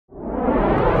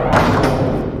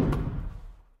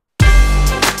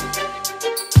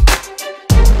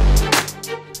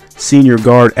Senior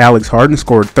guard Alex Harden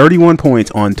scored 31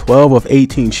 points on 12 of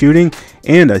 18 shooting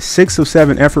and a 6 of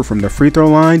 7 effort from the free throw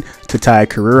line to tie a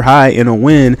career high in a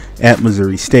win at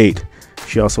Missouri State.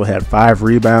 She also had 5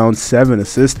 rebounds, 7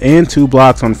 assists, and 2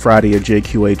 blocks on Friday at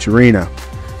JQH Arena.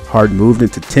 Harden moved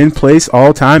into 10th place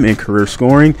all-time in career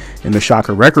scoring in the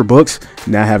Shocker record books,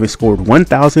 now having scored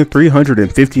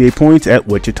 1,358 points at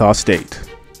Wichita State.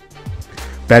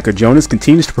 Becca Jonas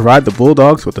continues to provide the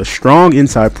Bulldogs with a strong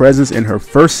inside presence in her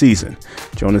first season.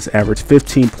 Jonas averaged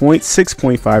 15 points,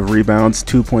 6.5 rebounds,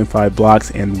 2.5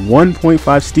 blocks, and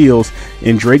 1.5 steals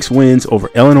in Drake's wins over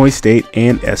Illinois State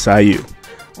and SIU.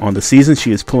 On the season,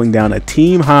 she is pulling down a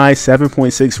team-high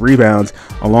 7.6 rebounds,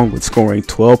 along with scoring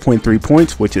 12.3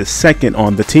 points, which is second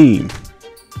on the team.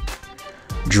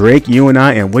 Drake,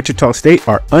 UNI, and Wichita State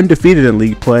are undefeated in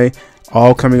league play,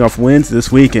 all coming off wins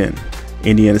this weekend.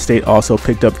 Indiana State also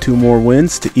picked up 2 more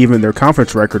wins to even their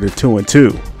conference record of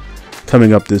 2-2.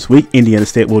 Coming up this week, Indiana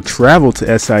State will travel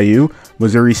to SIU,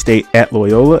 Missouri State at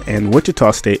Loyola, and Wichita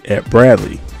State at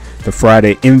Bradley. The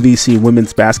Friday MVC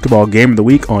Women's Basketball Game of the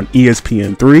Week on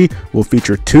ESPN3 will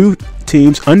feature 2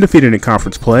 teams undefeated in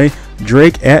conference play,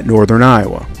 Drake at Northern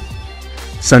Iowa.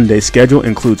 Sunday's schedule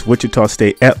includes Wichita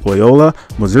State at Loyola,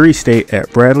 Missouri State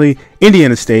at Bradley,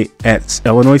 Indiana State at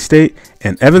Illinois State,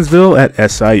 and Evansville at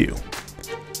SIU.